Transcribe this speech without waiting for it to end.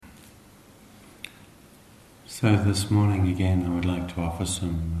So this morning again I would like to offer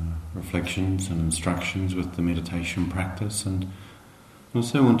some reflections and instructions with the meditation practice, and I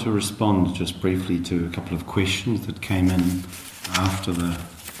also want to respond just briefly to a couple of questions that came in after the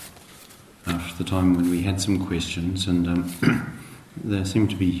time when we had some questions, and they seem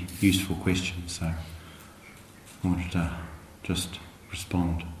to be useful questions, so I wanted to just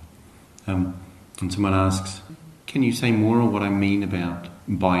respond. And someone asks, can you say more on what I mean about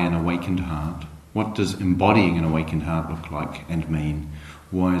by an awakened heart? What does embodying an awakened heart look like and mean?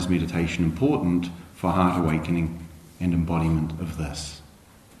 Why is meditation important for heart awakening and embodiment of this?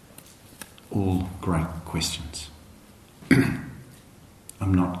 All great questions.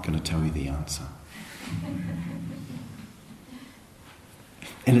 I'm not going to tell you the answer.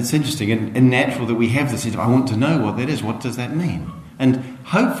 And it's interesting and natural that we have this sense of, I want to know what that is. What does that mean? And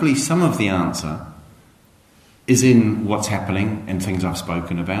hopefully some of the answer is in what's happening and things I've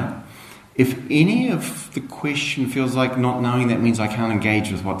spoken about. If any of the question feels like not knowing that means I can't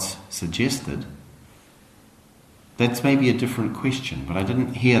engage with what's suggested, that's maybe a different question, but I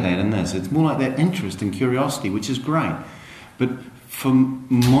didn't hear that in this. It's more like that interest and curiosity, which is great. But from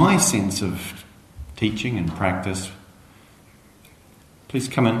my sense of teaching and practice, please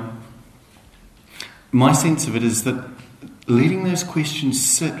come in. My sense of it is that letting those questions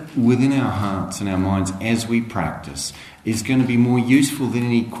sit within our hearts and our minds as we practice is going to be more useful than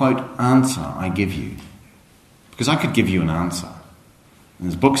any, quote, answer I give you. Because I could give you an answer. And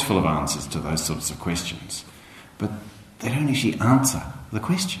there's books full of answers to those sorts of questions. But they don't actually answer the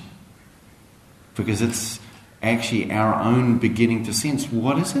question. Because it's actually our own beginning to sense,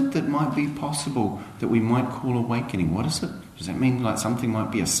 what is it that might be possible that we might call awakening? What is it? Does that mean like something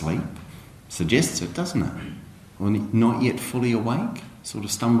might be asleep? Suggests it, doesn't it? Or not yet fully awake? Sort of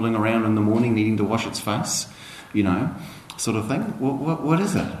stumbling around in the morning, needing to wash its face? You know, sort of thing. What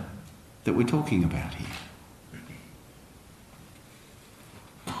is it that we're talking about here?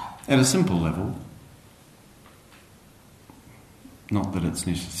 At a simple level, not that it's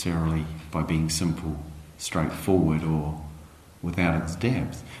necessarily by being simple, straightforward, or without its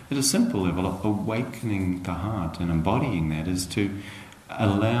depth. At a simple level, awakening the heart and embodying that is to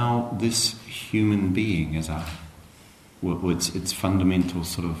allow this human being as its fundamental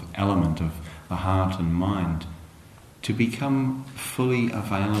sort of element of the heart and mind to become fully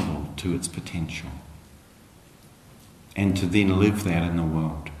available to its potential and to then live that in the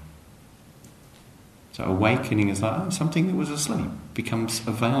world. So awakening is like something that was asleep becomes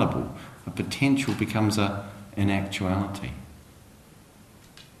available. A potential becomes an actuality.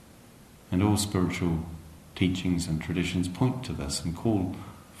 And all spiritual teachings and traditions point to this and call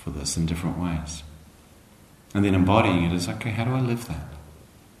for this in different ways. And then embodying it is, okay, how do I live that?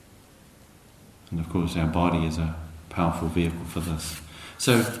 And of course our body is a powerful vehicle for this.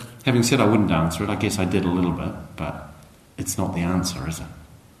 So, having said I wouldn't answer it, I guess I did a little bit, but it's not the answer, is it?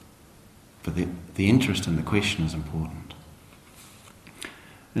 But the interest in the question is important.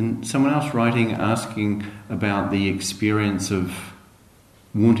 And someone else writing, asking about the experience of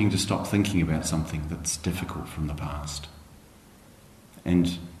wanting to stop thinking about something that's difficult from the past.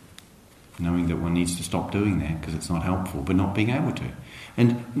 And knowing that one needs to stop doing that because it's not helpful, but not being able to.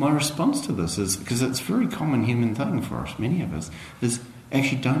 And my response to this is, because it's a very common human thing for us, many of us, is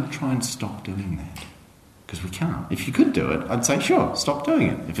actually don't try and stop doing that. Because we can't. If you could do it, I'd say, sure, stop doing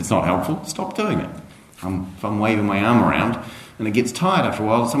it. If it's not helpful, stop doing it. If I'm waving my arm around and it gets tired after a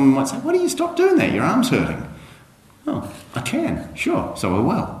while, someone might say, why do you stop doing that? Your arm's hurting. Oh, I can, sure, so I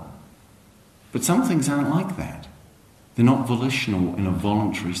will. But some things aren't like that. They're not volitional in a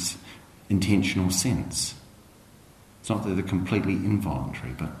voluntary, intentional sense. It's not that they're completely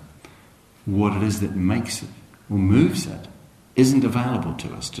involuntary, but what it is that makes it or moves it isn't available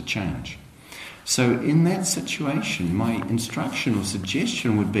to us to change. So in that situation, my instruction or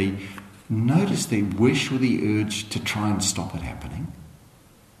suggestion would be, notice the wish or the urge to try and stop it happening.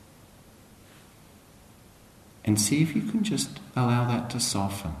 And see if you can just allow that to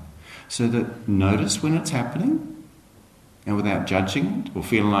soften. So that notice when it's happening, and without judging it, or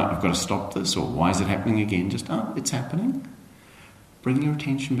feeling like I've got to stop this, or why is it happening again, just, it's happening. Bring your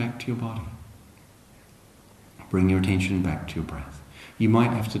attention back to your body. Bring your attention back to your breath. You might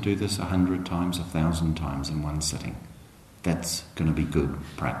have to do this 100 times, 1,000 times in one sitting. That's going to be good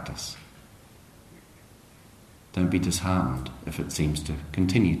practice. Don't be disheartened if it seems to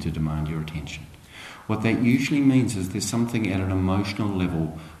continue to demand your attention. What that usually means is there's something at an emotional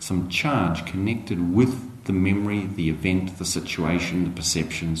level, some charge connected with the memory, the event, the situation, the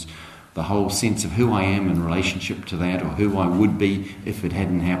perceptions, the whole sense of who I am in relationship to that, or who I would be if it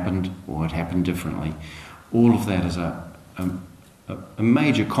hadn't happened, or it happened differently. All of that is a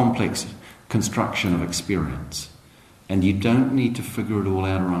major complex construction of experience. And you don't need to figure it all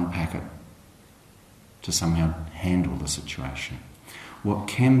out or unpack it to somehow handle the situation. What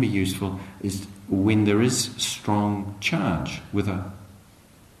can be useful is when there is strong charge with a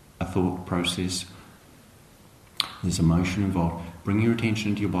thought process, there's emotion involved, bring your attention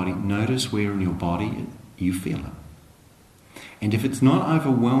into your body, notice where in your body you feel it. And if it's not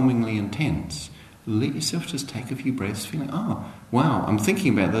overwhelmingly intense, let yourself just take a few breaths feeling, oh, wow, I'm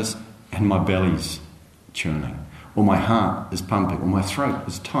thinking about this and my belly's churning, or my heart is pumping, or my throat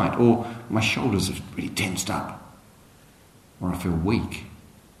is tight, or my shoulders are really tensed up, or I feel weak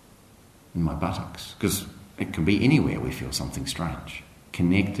in my buttocks, because it can be anywhere we feel something strange,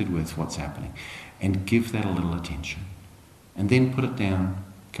 connected with what's happening, and give that a little attention. And then put it down,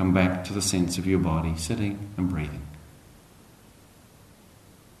 come back to the sense of your body, sitting and breathing.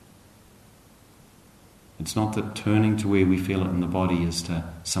 It's not that turning to where we feel it in the body is to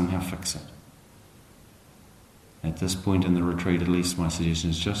somehow fix it. At this point in the retreat, at least my suggestion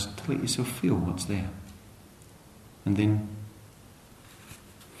is just to let yourself feel what's there. And then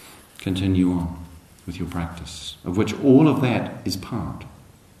continue on with your practice, of which all of that is part.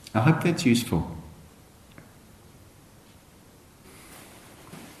 I hope that's useful.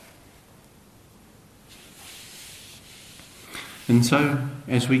 And so,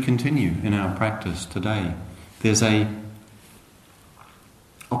 as we continue in our practice today, there's an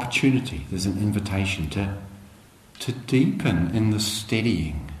opportunity, there's an invitation to deepen in the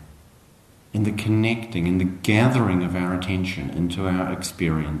steadying, in the connecting, in the gathering of our attention into our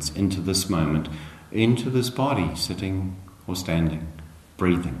experience, into this moment, into this body, sitting or standing,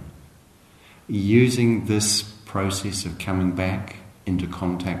 breathing. Using this process of coming back into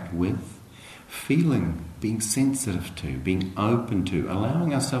contact with, feeling, being sensitive to, being open to,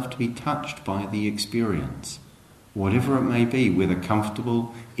 allowing ourselves to be touched by the experience, whatever it may be, whether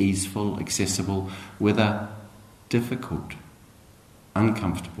comfortable, easeful, accessible, whether difficult,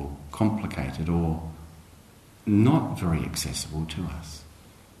 uncomfortable, complicated, or not very accessible to us.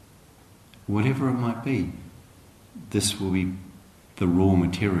 Whatever it might be, this will be the raw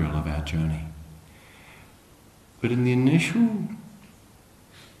material of our journey. But in the initial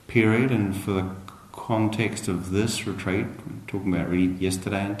period, and for the context of this retreat, we're talking about really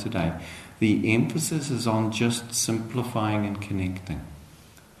yesterday and today, the emphasis is on just simplifying and connecting,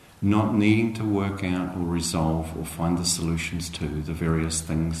 not needing to work out or resolve or find the solutions to the various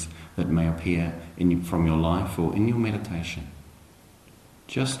things that may appear from your life or in your meditation.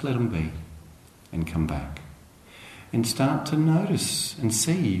 Just let them be and come back. And start to notice and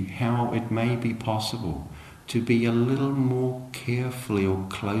see how it may be possible to be a little more carefully or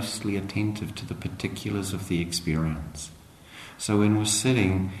closely attentive to the particulars of the experience. So when we're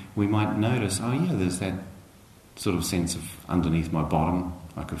sitting, we might notice, oh yeah, there's that sort of sense of underneath my bottom.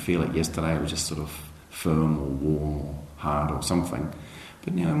 I could feel it yesterday, it was just sort of firm or warm or hard or something.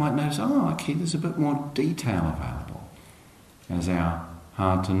 But now we might notice, oh, okay, there's a bit more detail available as our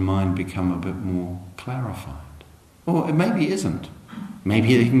heart and mind become a bit more clarified. Or it maybe isn't.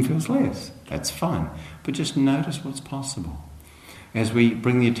 Maybe it even feels less. That's fine. But just notice what's possible. As we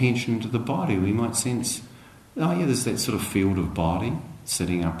bring the attention to the body, we might sense, oh yeah, there's that sort of field of body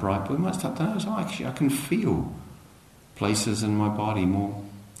sitting upright, but we might start to notice, oh, actually I can feel places in my body more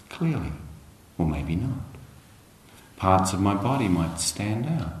clearly, or maybe not. Parts of my body might stand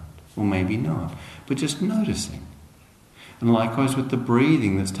out, or maybe not. But just noticing. And likewise with the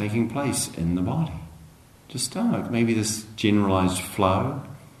breathing that's taking place in the body. Just start. Maybe this generalized flow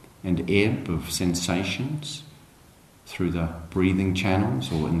and ebb of sensations through the breathing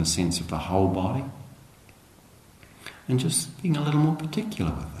channels or in the sense of the whole body. And just being a little more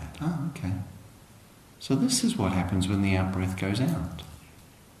particular with that. Oh, okay. So this is what happens when the out-breath goes out.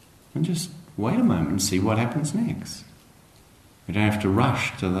 And just wait a moment and see what happens next. We don't have to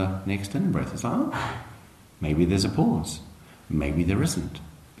rush to the next in-breath. It's like, oh, maybe there's a pause. Maybe there isn't.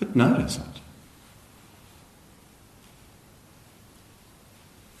 But notice it.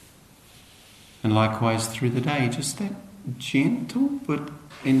 And likewise through the day, just that gentle but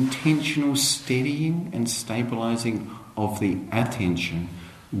intentional steadying and stabilizing of the attention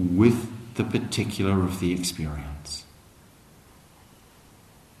with the particular of the experience.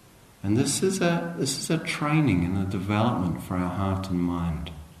 And this is a training and a development for our heart and mind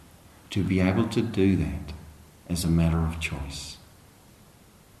to be able to do that as a matter of choice.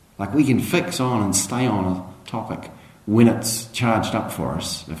 Like we can fix on and stay on a topic when it's charged up for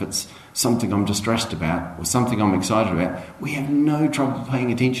us. If it's something I'm distressed about or something I'm excited about, we have no trouble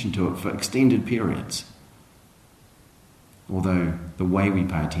paying attention to it for extended periods. Although the way we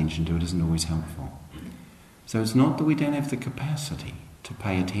pay attention to it isn't always helpful. So it's not that we don't have the capacity, to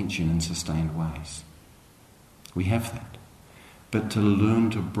pay attention in sustained ways. We have that. But to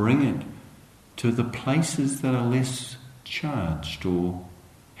learn to bring it to the places that are less charged or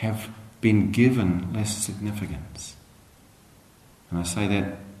have been given less significance. And I say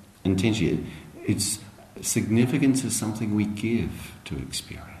that intentionally. It's significance is something we give to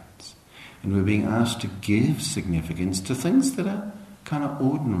experience. And we're being asked to give significance to things that are kind of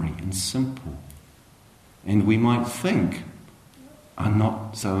ordinary and simple. And we might think are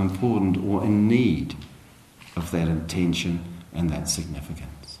not so important or in need of that intention and that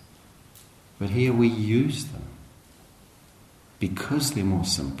significance. But here we use them because they're more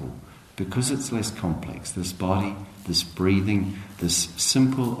simple, because it's less complex. This body, this breathing, this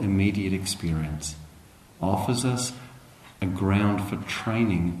simple, immediate experience offers us a ground for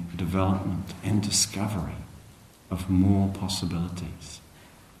training, development, and discovery of more possibilities.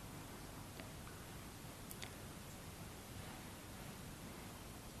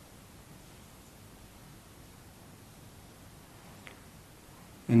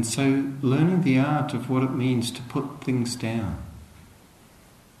 And so learning the art of what it means to put things down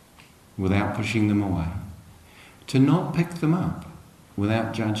without pushing them away, to not pick them up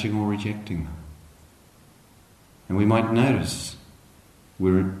without judging or rejecting them. And we might notice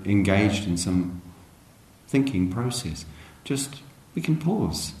we're engaged in some thinking process. Just, we can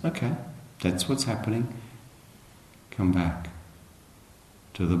pause. Okay, that's what's happening. Come back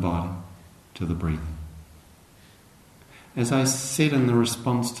to the body, to the breathing. As I said in the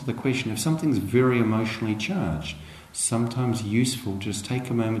response to the question, if something's very emotionally charged, sometimes useful just take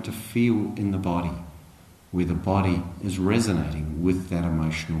a moment to feel in the body, where the body is resonating with that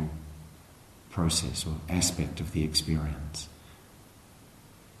emotional process or aspect of the experience.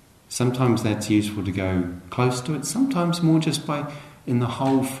 Sometimes that's useful to go close to it, sometimes more just by, in the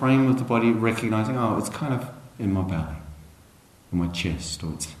whole frame of the body, recognizing, oh, it's kind of in my belly, in my chest,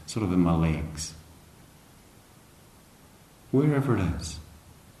 or it's sort of in my legs. Wherever it is.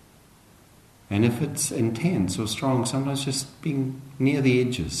 And if it's intense or strong, sometimes just being near the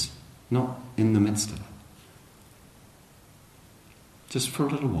edges, not in the midst of it. Just for a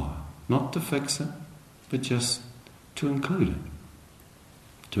little while. Not to fix it, but just to include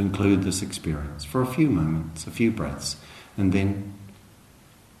it. To include this experience for a few moments, a few breaths, and then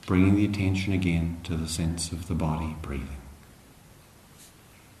bringing the attention again to the sense of the body breathing.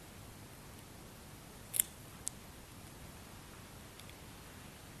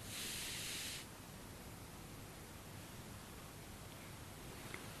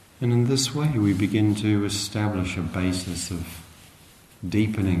 And in this way we begin to establish a basis of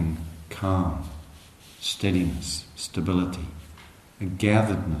deepening calm, steadiness, stability, a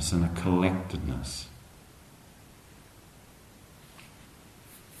gatheredness and a collectedness.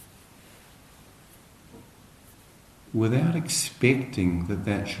 Without expecting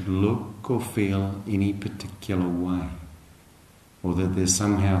that should look or feel any particular way, or that there's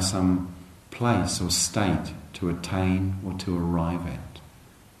somehow some place or state to attain or to arrive at.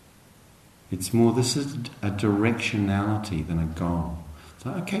 It's more, this is a directionality than a goal.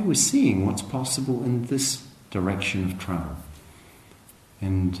 So, okay, we're seeing what's possible in this direction of travel.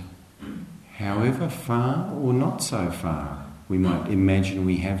 And however far or not so far we might imagine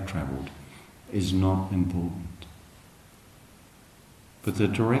we have travelled is not important. But the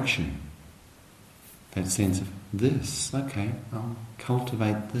direction, that sense of this, okay, I'll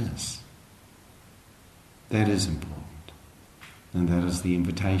cultivate this. That is important. And that is the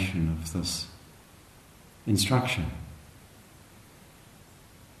invitation of this instruction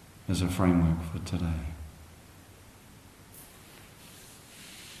as a framework for today.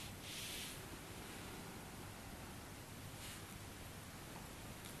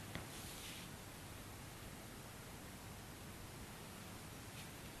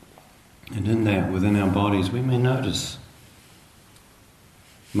 And in that, within our bodies, we may notice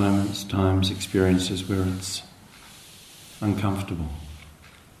moments, times, experiences where it's uncomfortable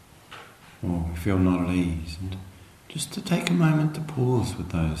or we feel not at ease, and just to take a moment to pause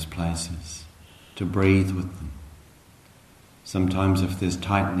with those places, to breathe with them. Sometimes if there's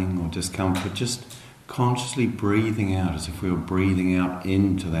tightening or discomfort, just consciously breathing out as if we were breathing out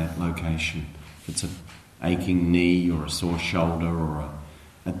into that location. If it's an aching knee or a sore shoulder or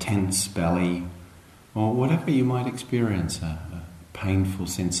a tense belly or whatever you might experience, a painful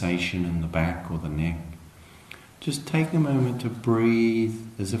sensation in the back or the neck. Just taking a moment to breathe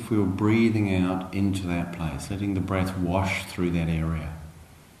as if we were breathing out into that place, letting the breath wash through that area.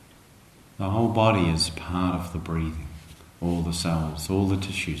 The whole body is part of the breathing. All the cells, all the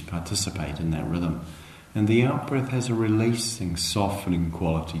tissues participate in that rhythm. And the out-breath has a releasing, softening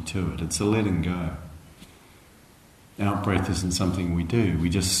quality to it. It's a letting go. out-breath isn't something we do. We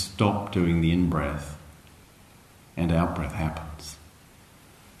just stop doing the in-breath and out-breath happens.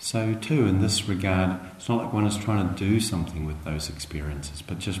 So too, in this regard, it's not like one is trying to do something with those experiences,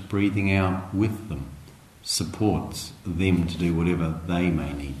 but just breathing out with them supports them to do whatever they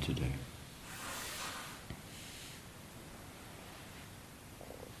may need to do.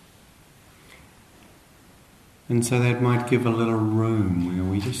 And so that might give a little room where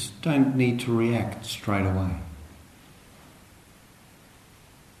we just don't need to react straight away.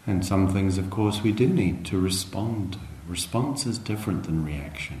 And some things, of course, we do need to respond to. Response is different than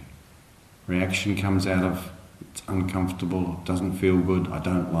reaction. Reaction comes out of, it's uncomfortable, it doesn't feel good, I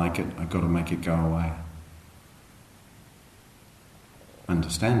don't like it, I've got to make it go away.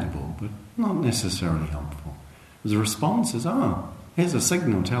 Understandable, but not necessarily helpful. The response is, here's a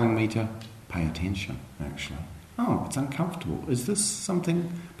signal telling me to pay attention, actually. It's uncomfortable. Is this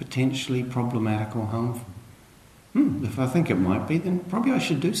something potentially problematic or harmful? If I think it might be, then probably I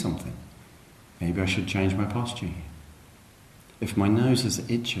should do something. Maybe I should change my posture here. If my nose is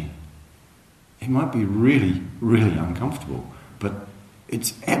itching, it might be really, really uncomfortable, but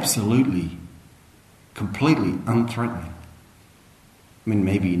it's absolutely, completely unthreatening. I mean,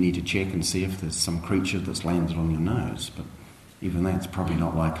 maybe you need to check and see if there's some creature that's landed on your nose, but even that's probably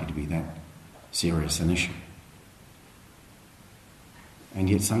not likely to be that serious an issue. And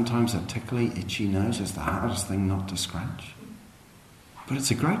yet sometimes a tickly, itchy nose is the hardest thing not to scratch. But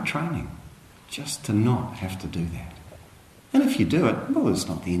it's a great training just to not have to do that. And if you do it, well, it's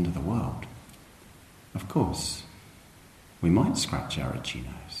not the end of the world. Of course, we might scratch our itchy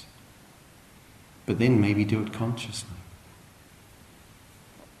nose, but then maybe do it consciously.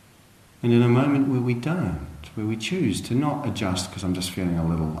 And in a moment where we don't, where we choose to not adjust because I'm just feeling a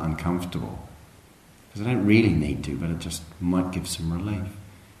little uncomfortable, because I don't really need to, but it just might give some relief,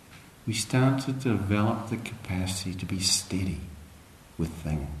 we start to develop the capacity to be steady with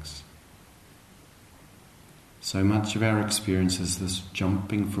things. So much of our experience is this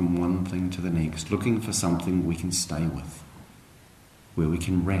jumping from one thing to the next, looking for something we can stay with, where we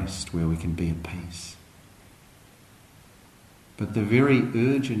can rest, where we can be at peace. But the very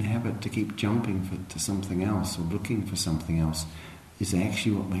urge and habit to keep jumping to something else or looking for something else is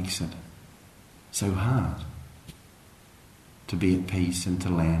actually what makes it so hard to be at peace and to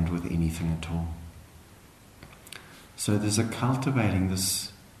land with anything at all. So there's a cultivating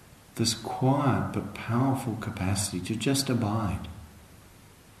this quiet but powerful capacity to just abide.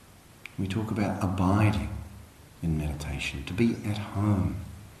 We talk about abiding in meditation, to be at home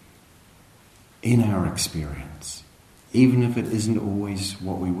in our experience, even if it isn't always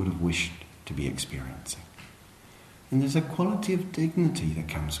what we would have wished to be experiencing. And there's a quality of dignity that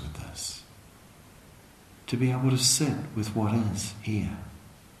comes with this. To be able to sit with what is here.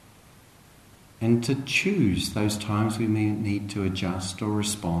 And to choose those times we may need to adjust or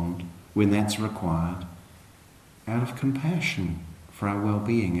respond when that's required, out of compassion for our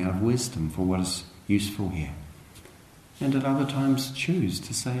well-being, out of wisdom for what is useful here. And at other times choose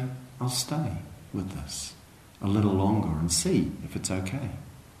to say, I'll stay with this a little longer and see if it's okay.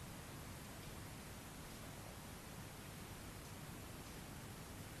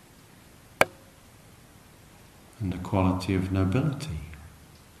 And a quality of nobility,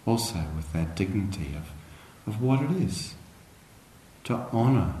 also with that dignity of what it is, to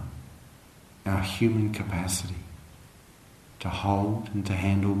honour our human capacity, to hold and to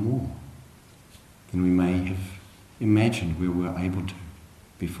handle more than we may have imagined we were able to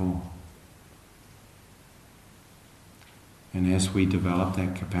before. And as we develop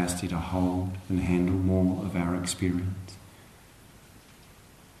that capacity to hold and handle more of our experience,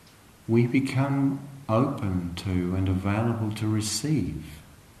 we become open to and available to receive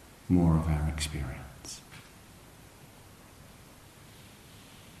more of our experience.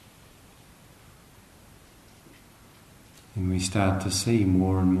 And we start to see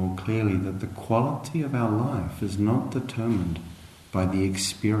more and more clearly that the quality of our life is not determined by the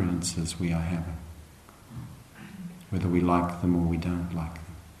experiences we are having, whether we like them or we don't like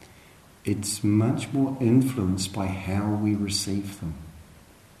them. It's much more influenced by how we receive them,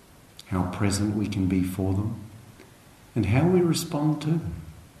 how present we can be for them, and how we respond to them.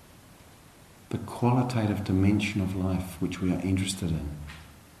 The qualitative dimension of life which we are interested in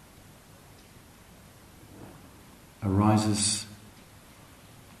arises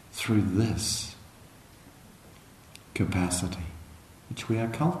through this capacity which we are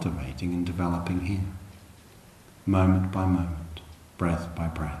cultivating and developing here, moment by moment, breath by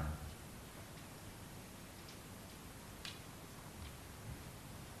breath.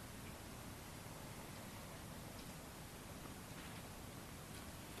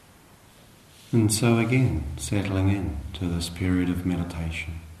 And so again, settling in to this period of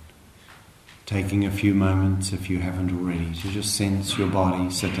meditation. Taking a few moments, if you haven't already, to just sense your body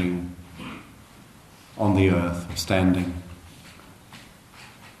sitting on the earth or standing,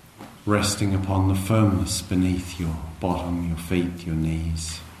 resting upon the firmness beneath your bottom, your feet, your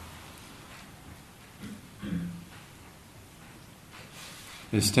knees.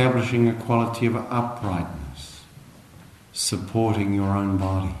 Establishing a quality of uprightness, supporting your own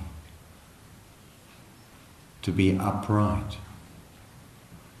body, to be upright,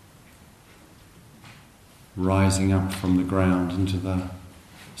 rising up from the ground into the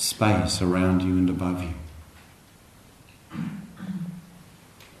space around you and above you.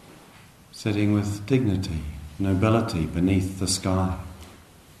 Sitting with dignity, nobility beneath the sky.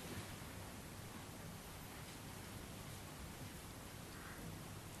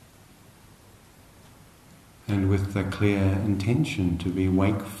 And with the clear intention to be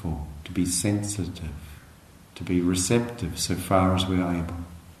wakeful, to be sensitive, to be receptive so far as we are able.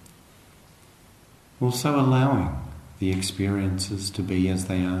 Also allowing the experiences to be as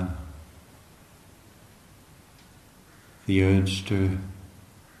they are. The urge to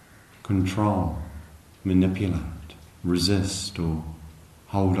control, manipulate, resist or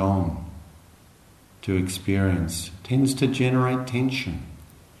hold on to experience tends to generate tension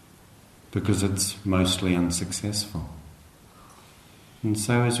because it's mostly unsuccessful. And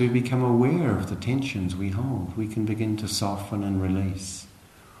so as we become aware of the tensions we hold, we can begin to soften and release,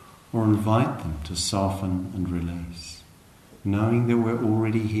 or invite them to soften and release, knowing that we're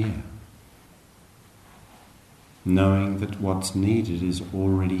already here, knowing that what's needed is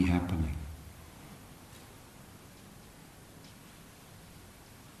already happening.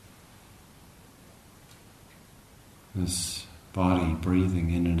 This body breathing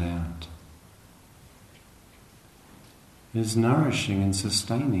in and out is nourishing and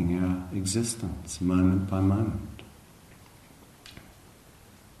sustaining our existence moment by moment.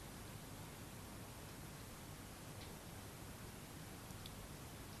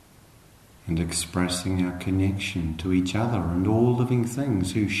 And expressing our connection to each other and all living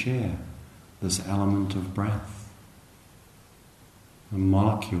things who share this element of breath. The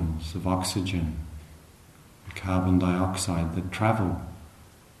molecules of oxygen and carbon dioxide that travel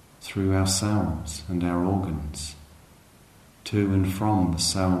through our cells and our organs, to and from the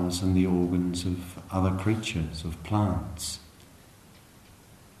cells and the organs of other creatures, of plants,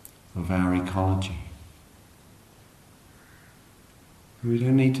 of our ecology. We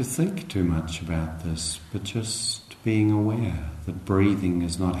don't need to think too much about this, but just being aware that breathing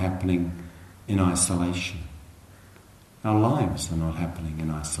is not happening in isolation. Our lives are not happening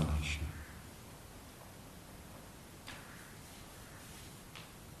in isolation.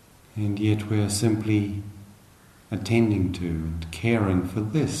 And yet we're simply attending to and caring for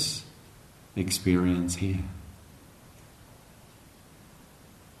this experience here.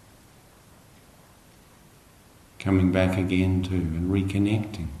 Coming back again to and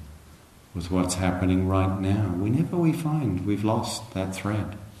reconnecting with what's happening right now whenever we find we've lost that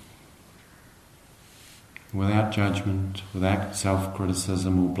thread. Without judgment, without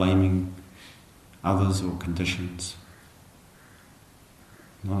self-criticism or blaming others or conditions.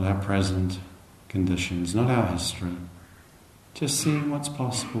 Not our present conditions, not our history. Just seeing what's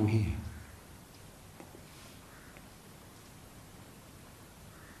possible here.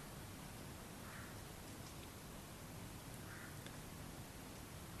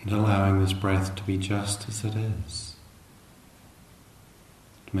 And allowing this breath to be just as it is.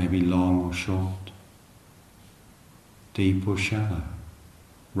 It may be long or short, deep or shallow,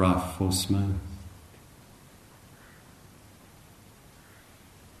 rough or smooth.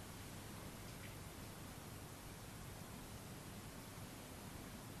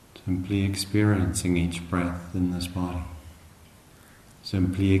 Simply experiencing each breath in this body.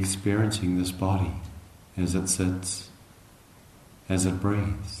 Simply experiencing this body as it sits, as it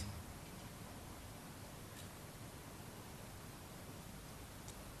breathes.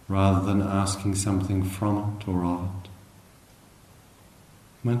 Rather than asking something from it or of it.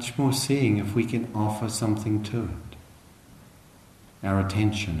 Much more seeing if we can offer something to it. Our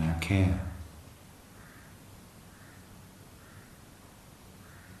attention, our care.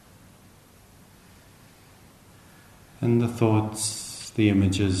 And the thoughts, the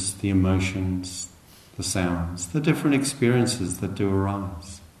images, the emotions, the sounds, the different experiences that do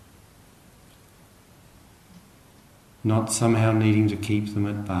arise. Not somehow needing to keep them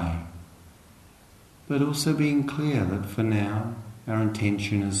at bay, but also being clear that for now our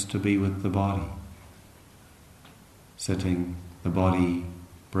intention is to be with the body, sitting, the body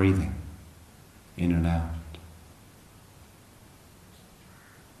breathing in and out.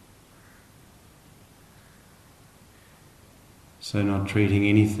 So not treating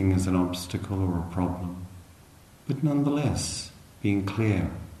anything as an obstacle or a problem, but nonetheless being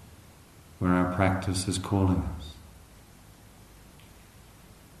clear where our practice is calling us.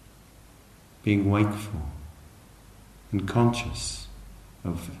 Being wakeful and conscious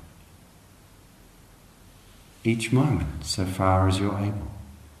of each moment so far as you're able.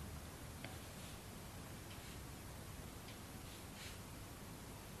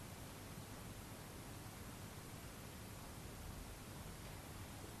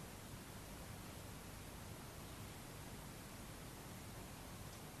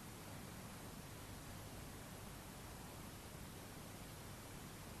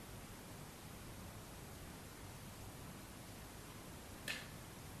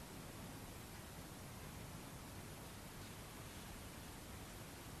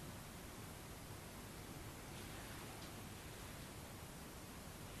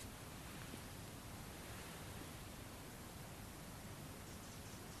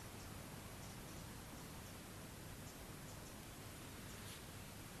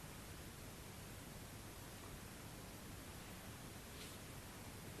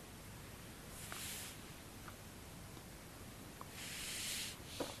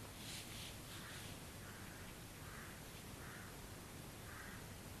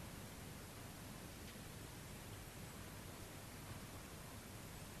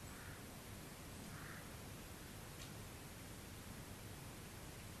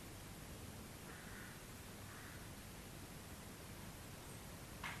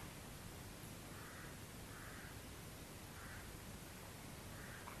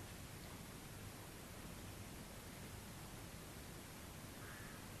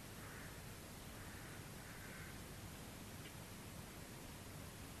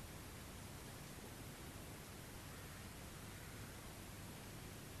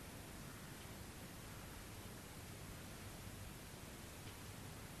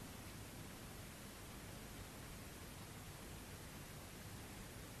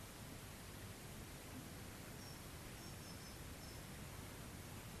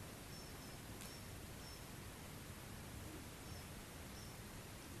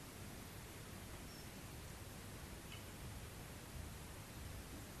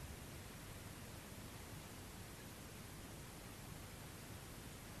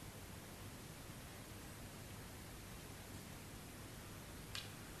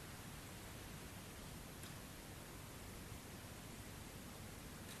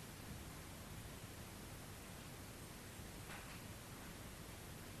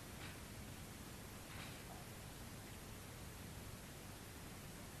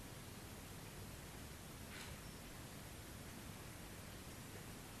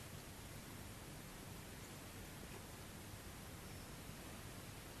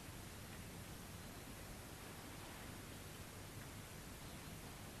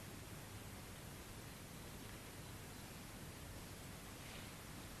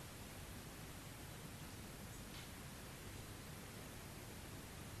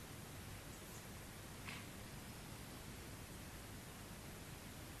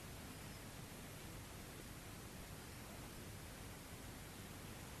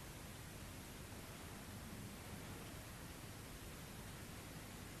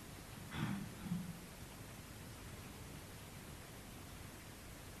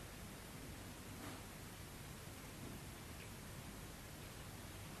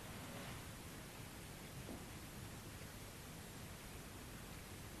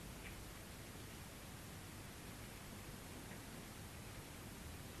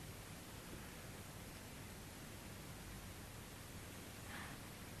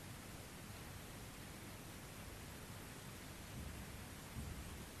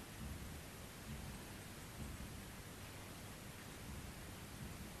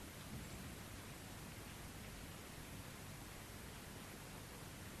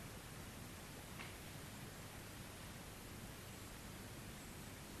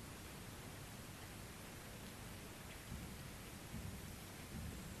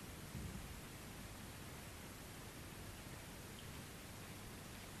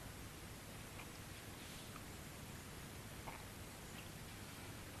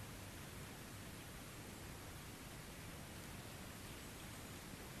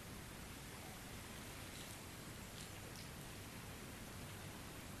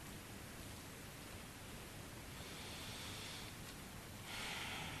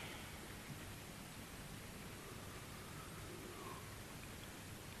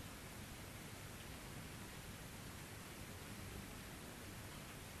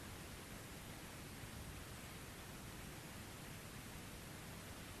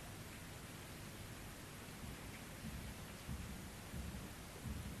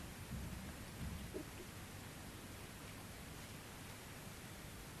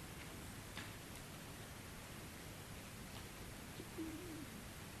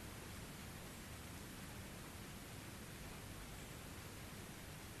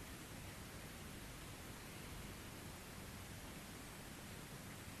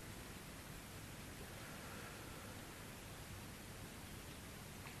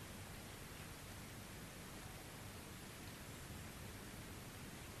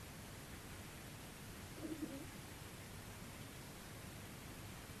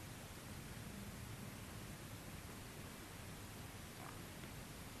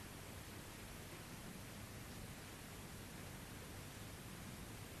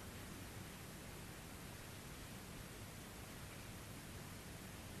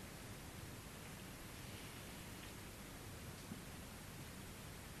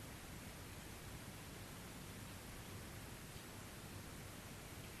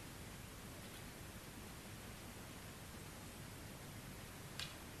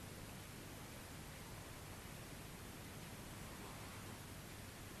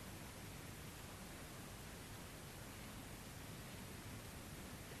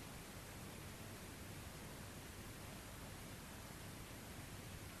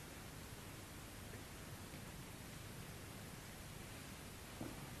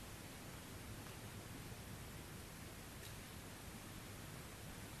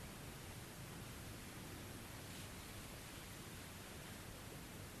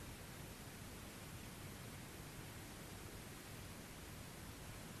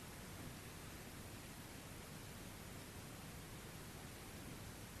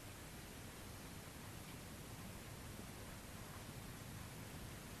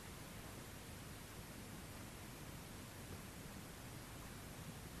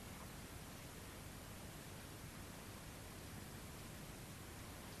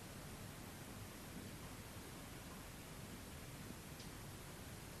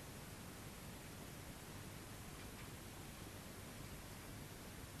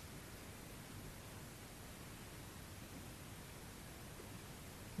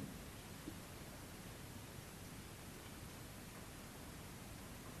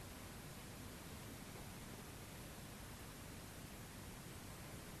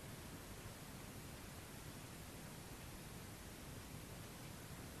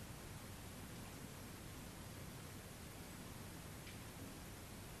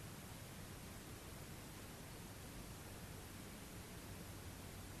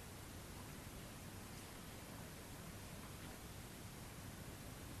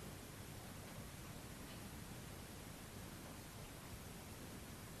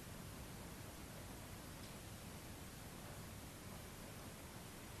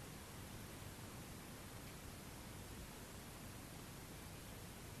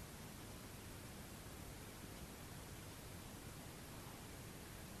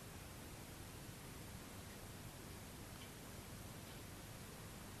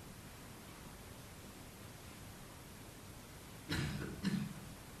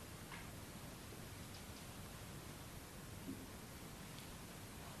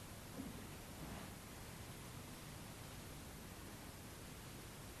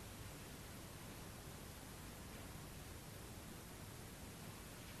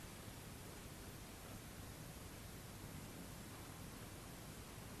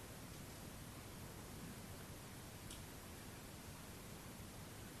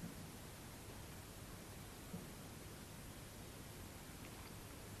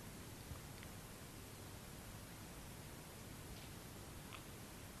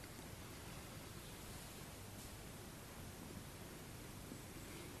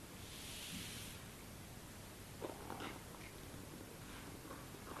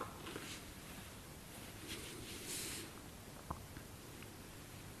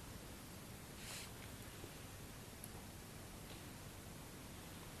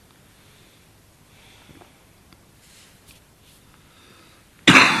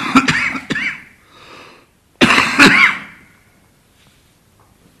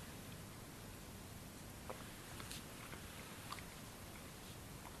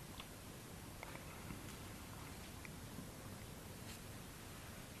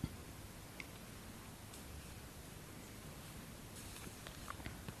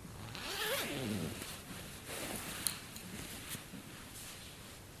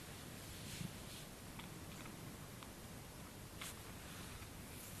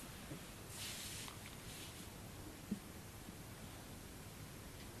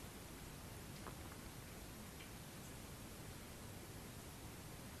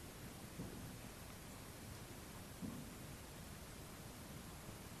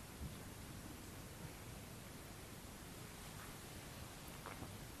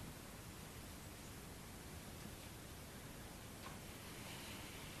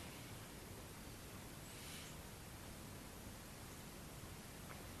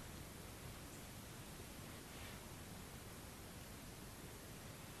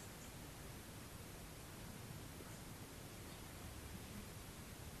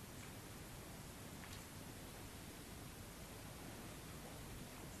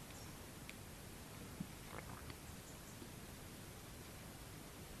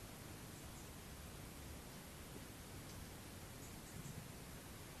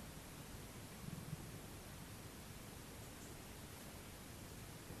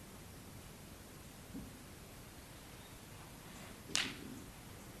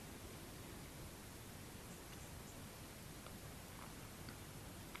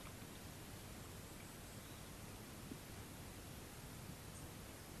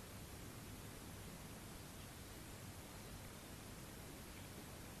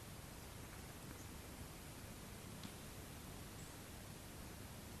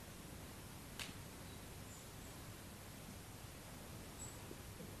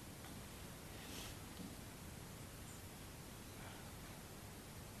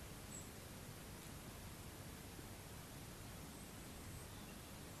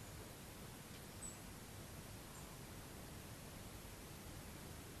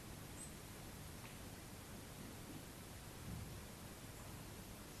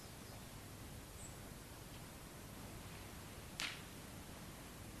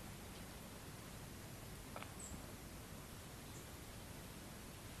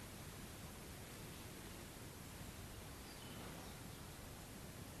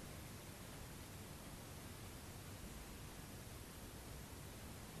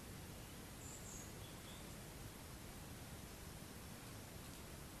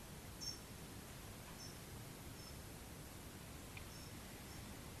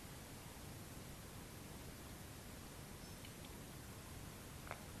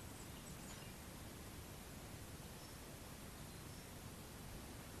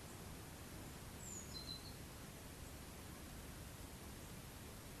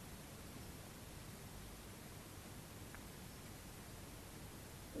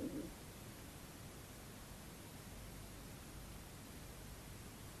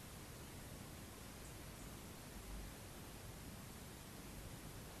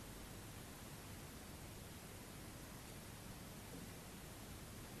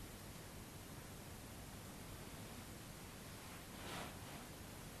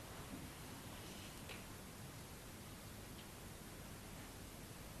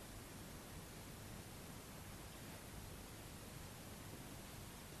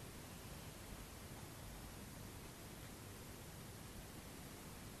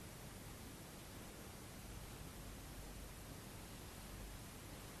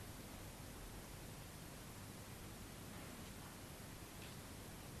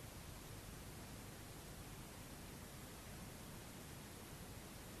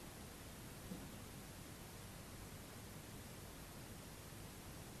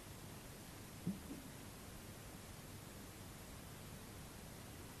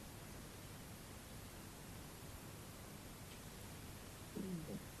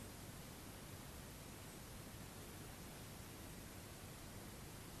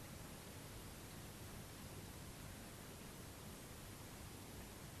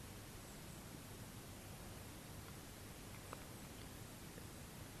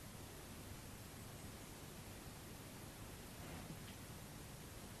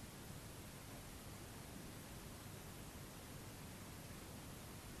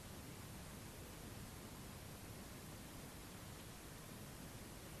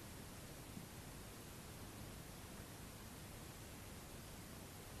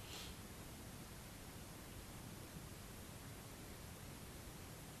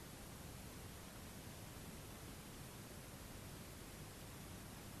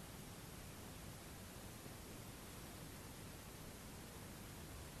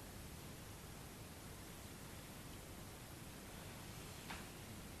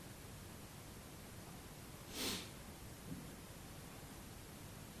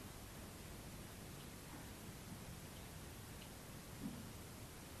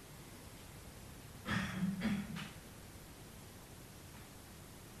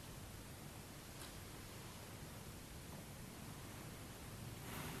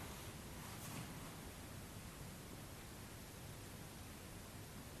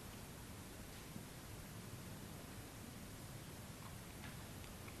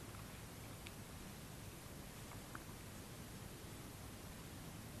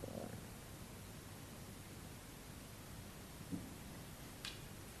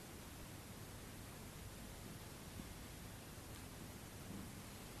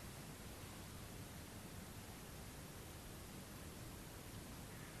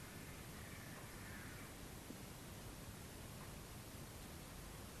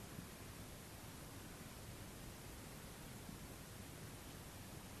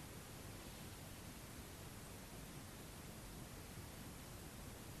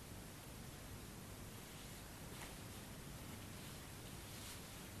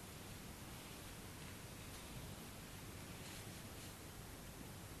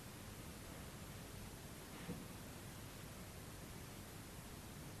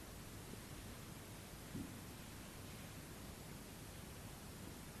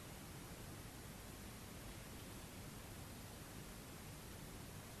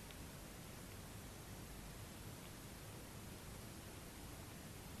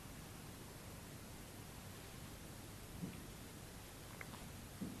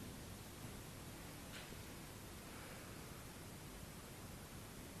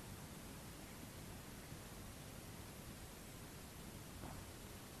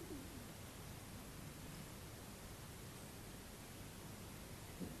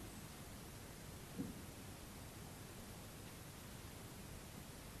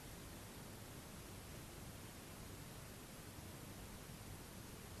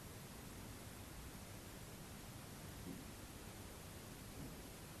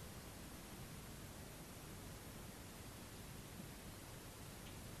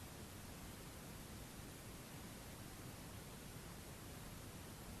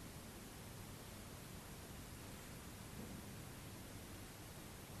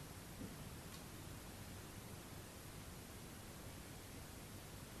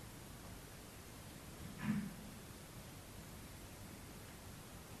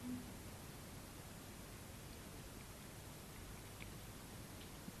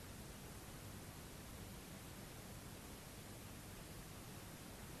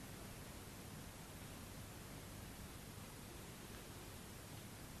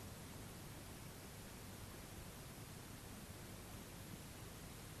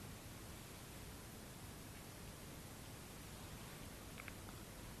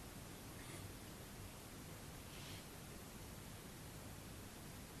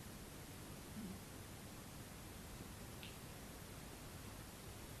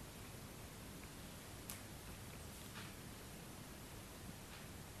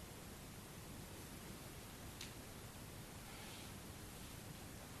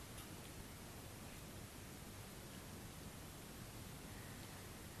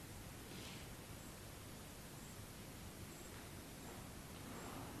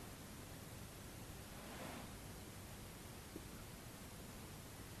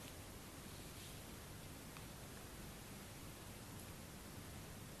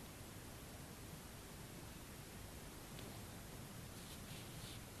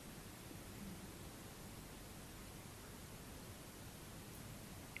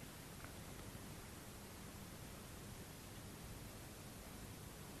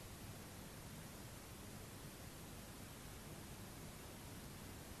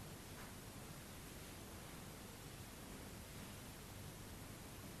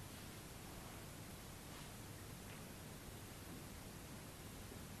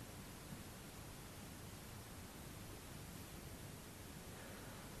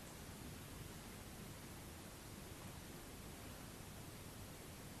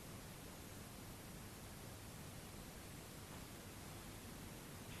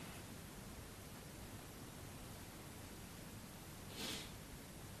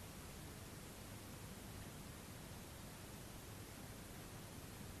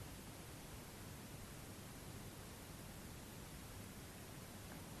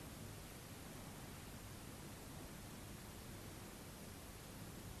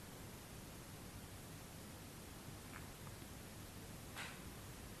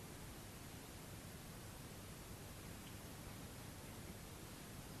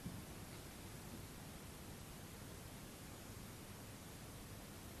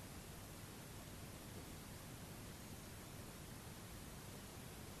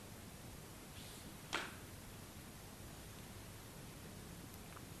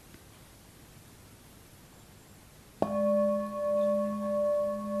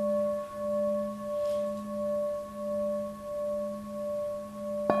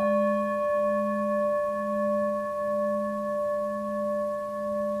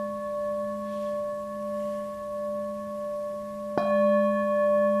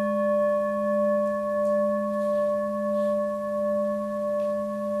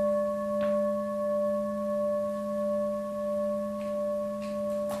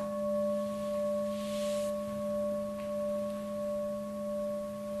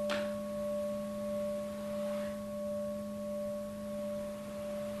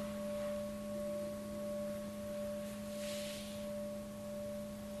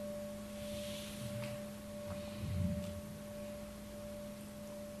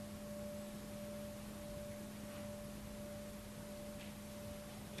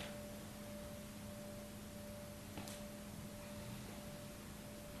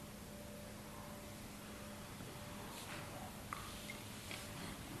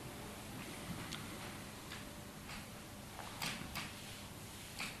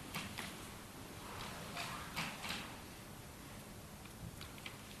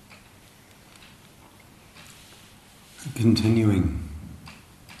 continuing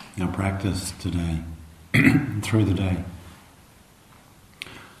our practice today, through the day,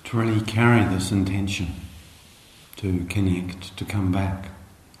 to really carry this intention, to connect, to come back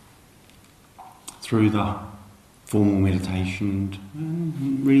through the formal meditation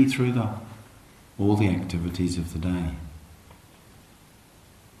and really through all the activities of the day.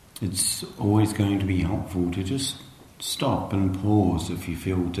 It's always going to be helpful to just stop and pause if you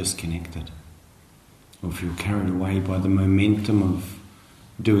feel disconnected, or if you're carried away by the momentum of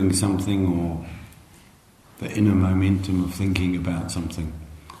doing something or the inner momentum of thinking about something,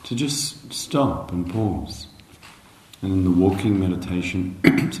 to just stop and pause. And in the walking meditation,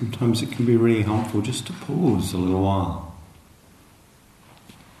 sometimes it can be really helpful just to pause a little while.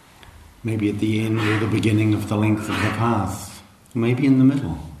 Maybe at the end or the beginning of the length of the path, or maybe in the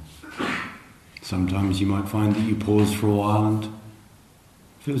middle. Sometimes you might find that you pause for a while and it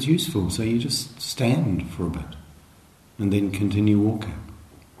feels useful, so you just stand for a bit and then continue walking.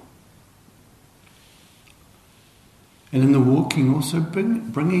 And in the walking also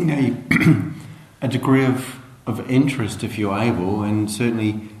bringing a degree of interest, if you're able, and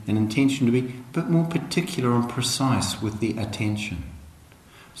certainly an intention to be a bit more particular and precise with the attention.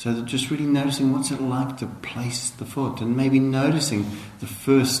 So that just really noticing what's it like to place the foot, and maybe noticing the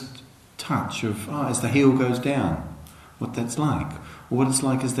first touch of, as the heel goes down, what that's like. Or what it's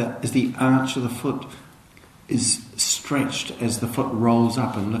like as the arch of the foot is stretched as the foot rolls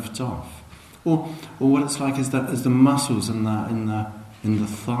up and lifts off. Or what it's like as the muscles in the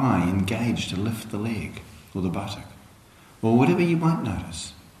thigh engage to lift the leg or the buttock. Or whatever you might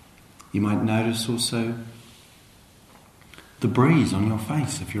notice. You might notice also the breeze on your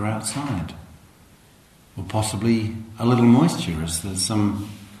face if you're outside. Or possibly a little moisture as there's some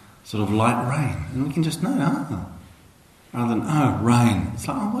sort of light rain. And we can just know, rather than, rain. It's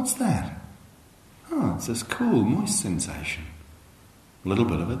like, what's that? It's this cool, moist sensation. A little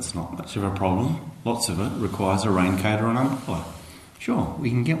bit of it's not much of a problem. Lots of it requires a raincoat or an umbrella. Sure, we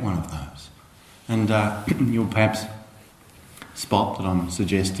can get one of those. And you'll perhaps spot that I'm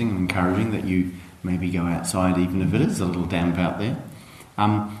suggesting and encouraging that you maybe go outside even if it is a little damp out there.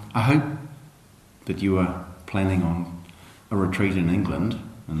 I hope that you are planning on a retreat in England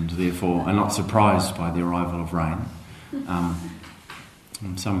and therefore are not surprised by the arrival of rain.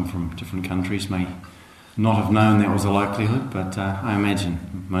 And some from different countries may not have known that was a likelihood, but I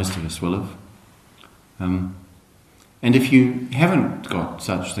imagine most of us will have. And if you haven't got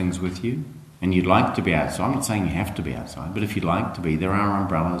such things with you, and you'd like to be outside, I'm not saying you have to be outside, but if you'd like to be, there are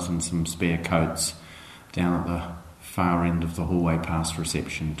umbrellas and some spare coats down at the far end of the hallway past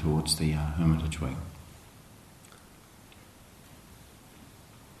reception towards the Hermitage Wing.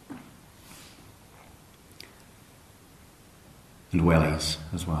 And wellies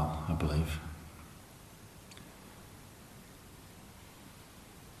as well, I believe.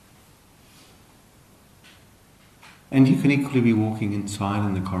 And you can equally be walking inside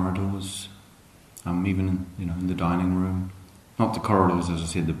in the corridors, even in the dining room. Not the corridors, as I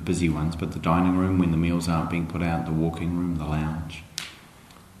said, the busy ones, but the dining room when the meals aren't being put out, the walking room, the lounge.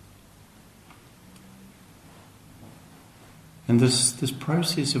 And this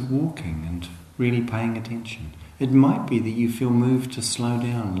process of walking and really paying attention, it might be that you feel moved to slow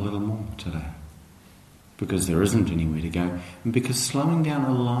down a little more today because there isn't anywhere to go, and because slowing down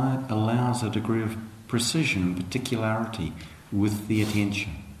allows a degree of precision and particularity with the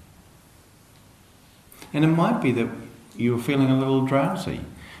attention. And it might be that you're feeling a little drowsy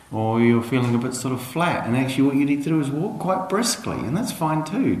or you're feeling a bit sort of flat, and actually what you need to do is walk quite briskly, and that's fine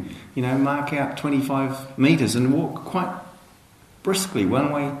too. Mark out 25 metres and walk quite briskly,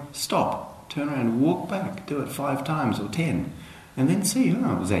 one way, stop, turn around, walk back, do it 5 times or 10, and then see,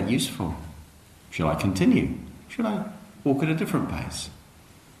 was that useful? Shall I continue? Should I walk at a different pace?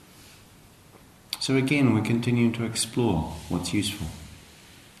 So again, we're continuing to explore what's useful.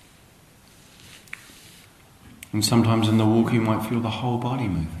 And sometimes in the walk you might feel the whole body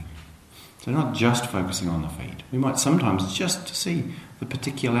moving. So not just focusing on the feet. We might sometimes just see the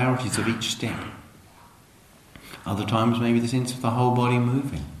particularities of each step. Other times maybe the sense of the whole body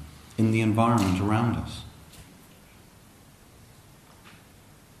moving in the environment around us.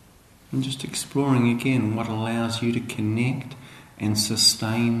 And just exploring again what allows you to connect and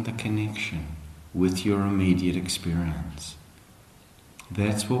sustain the connection with your immediate experience.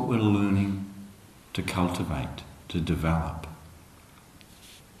 That's what we're learning to cultivate, to develop.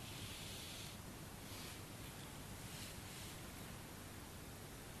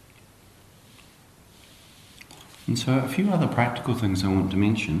 And so a few other practical things I want to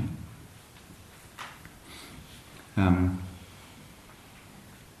mention.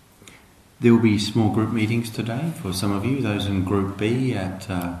 There will be small group meetings today for some of you, those in Group B at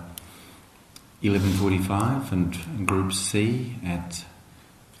 11:45 and Group C at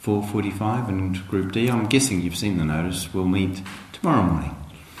 4:45 and Group D. I'm guessing you've seen the notice. We'll meet tomorrow morning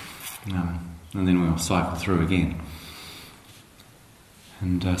and then we'll cycle through again.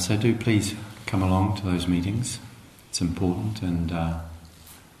 And so do please come along to those meetings. It's important and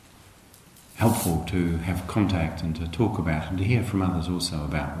helpful to have contact and to talk about and to hear from others also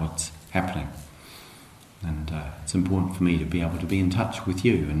about what's happening. And it's important for me to be able to be in touch with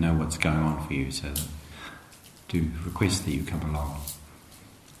you and know what's going on for you, so do request that you come along,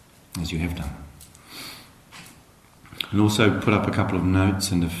 as you have done. And also put up a couple of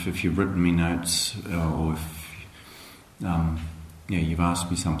notes, and if you've written me notes or if you've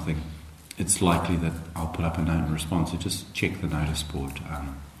asked me something, it's likely that I'll put up a note in response. So just check the notice board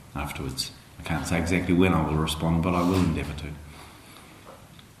afterwards. I can't say exactly when I will respond, but I will endeavour to.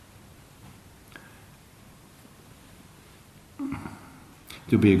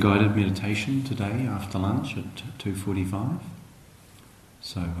 There'll be a guided meditation today after lunch at 2:45.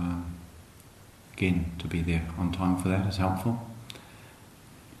 So again, to be there on time for that is helpful.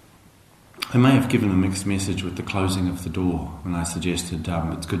 I may have given a mixed message with the closing of the door when I suggested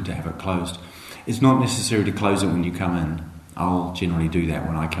it's good to have it closed. It's not necessary to close it when you come in. I'll generally do that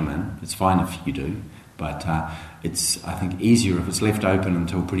when I come in. It's fine if you do, but it's, I think, easier if it's left open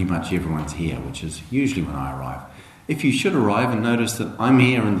until pretty much everyone's here, which is usually when I arrive. If you should arrive and notice that I'm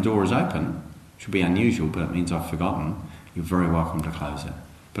here and the door is open, it should be unusual, but it means I've forgotten, you're very welcome to close it.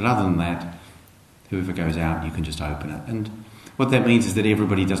 But other than that, whoever goes out, you can just open it. And what that means is that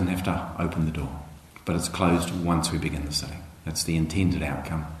everybody doesn't have to open the door, but it's closed once we begin the sitting. That's the intended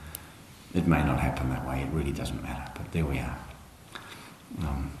outcome. It may not happen that way, it really doesn't matter, but there we are.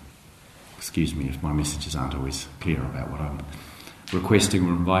 Excuse me if my messages aren't always clear about what I'm requesting or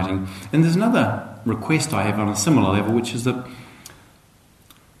inviting. And there's another request I have on a similar level, which is that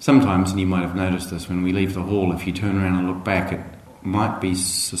sometimes, and you might have noticed this, when we leave the hall, if you turn around and look back, it might be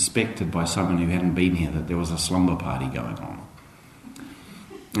suspected by someone who hadn't been here that there was a slumber party going on.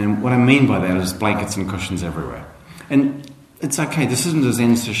 And what I mean by that is blankets and cushions everywhere. And it's okay, this isn't a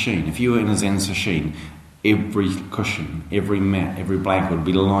Zen sesshin. If you were in a Zen sesshin, every cushion, every mat, every blanket would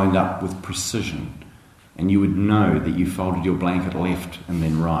be lined up with precision. And you would know that you folded your blanket left and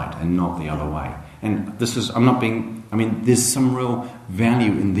then right and not the other way. And this is, there's some real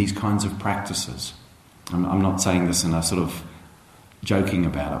value in these kinds of practices. I'm not saying this in a sort of joking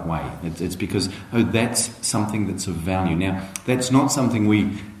about it way. It's because, that's something that's of value. Now, that's not something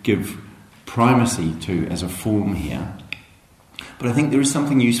we give primacy to as a form here, but I think there is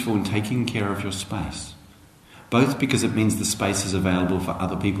something useful in taking care of your space. Both because it means the space is available for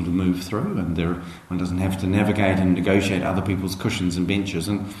other people to move through, and one doesn't have to navigate and negotiate other people's cushions and benches.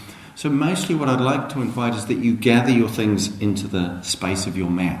 And so mostly what I'd like to invite is that you gather your things into the space of your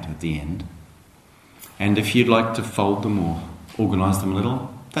mat at the end. And if you'd like to fold them or organise them a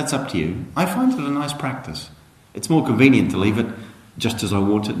little, that's up to you. I find it a nice practice. It's more convenient to leave it just as I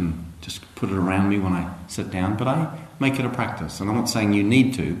want it and just put it around me when I sit down, but I make it a practice. And I'm not saying you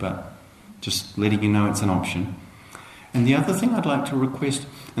need to, but just letting you know it's an option. And the other thing I'd like to request,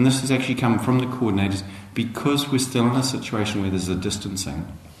 and this has actually come from the coordinators, because we're still in a situation where there's a distancing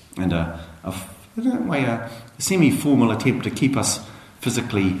and a semi-formal attempt to keep us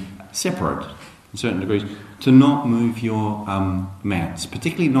physically separate in certain degrees, to not move your mats,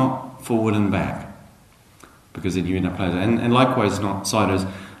 particularly not forward and back, because then you end up closer. And likewise not sideways.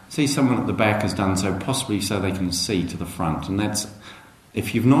 See, someone at the back has done so, possibly so they can see to the front, and that's,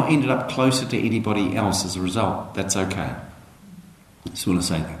 if you've not ended up closer to anybody else as a result, that's okay. I just want to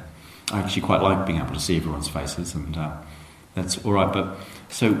say that. I actually quite like being able to see everyone's faces, and that's all right. But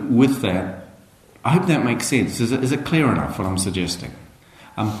so with that, I hope that makes sense. Is it clear enough what I'm suggesting?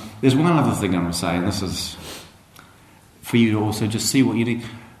 There's one other thing I'm going to say, and this is for you to also just see what you need.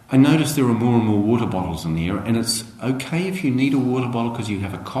 I notice there are more and more water bottles in here, and it's okay if you need a water bottle because you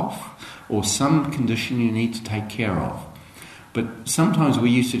have a cough or some condition you need to take care of. But sometimes we're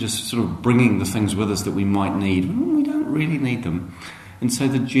used to just sort of bringing the things with us that we might need. We don't really need them. And so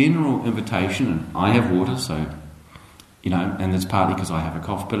the general invitation, and I have water, so, and it's partly because I have a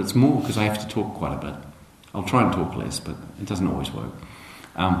cough, but it's more because I have to talk quite a bit. I'll try and talk less, but it doesn't always work.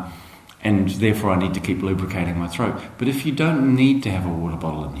 And therefore I need to keep lubricating my throat. But if you don't need to have a water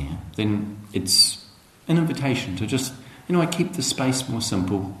bottle in here, then it's an invitation to just, I keep the space more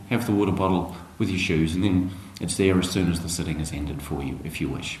simple, have the water bottle with your shoes, and then it's there as soon as the sitting is ended for you, if you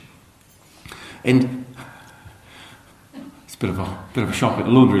wish. And it's a bit of a shopping, a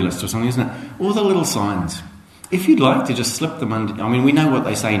laundry list or something, isn't it? All the little signs. if you'd like to just slip them under, I mean, we know what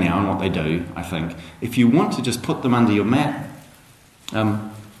they say now and what they do, I think. If you want to just put them under your mat,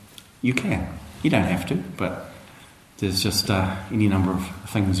 you can. You don't have to, but there's just any number of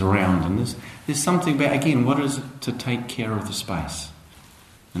things around. And there's something about, again, what is it to take care of the space?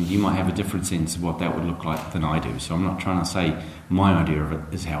 And you might have a different sense of what that would look like than I do. So I'm not trying to say my idea of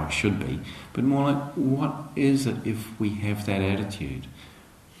it is how it should be, but more like, what is it if we have that attitude?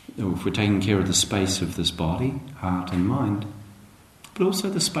 If we're taking care of the space of this body, heart and mind, but also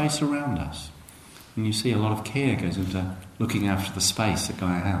the space around us. And you see a lot of care goes into looking after the space at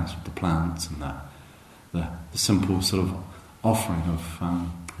Gaia House, with the plants and the simple sort of offering of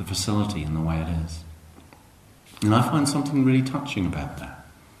the facility and the way it is. And I find something really touching about that,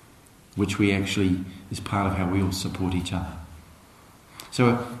 which we actually is part of how we all support each other.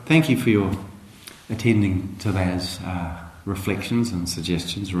 So thank you for your attending to those reflections and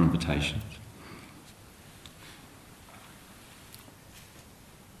suggestions or invitations.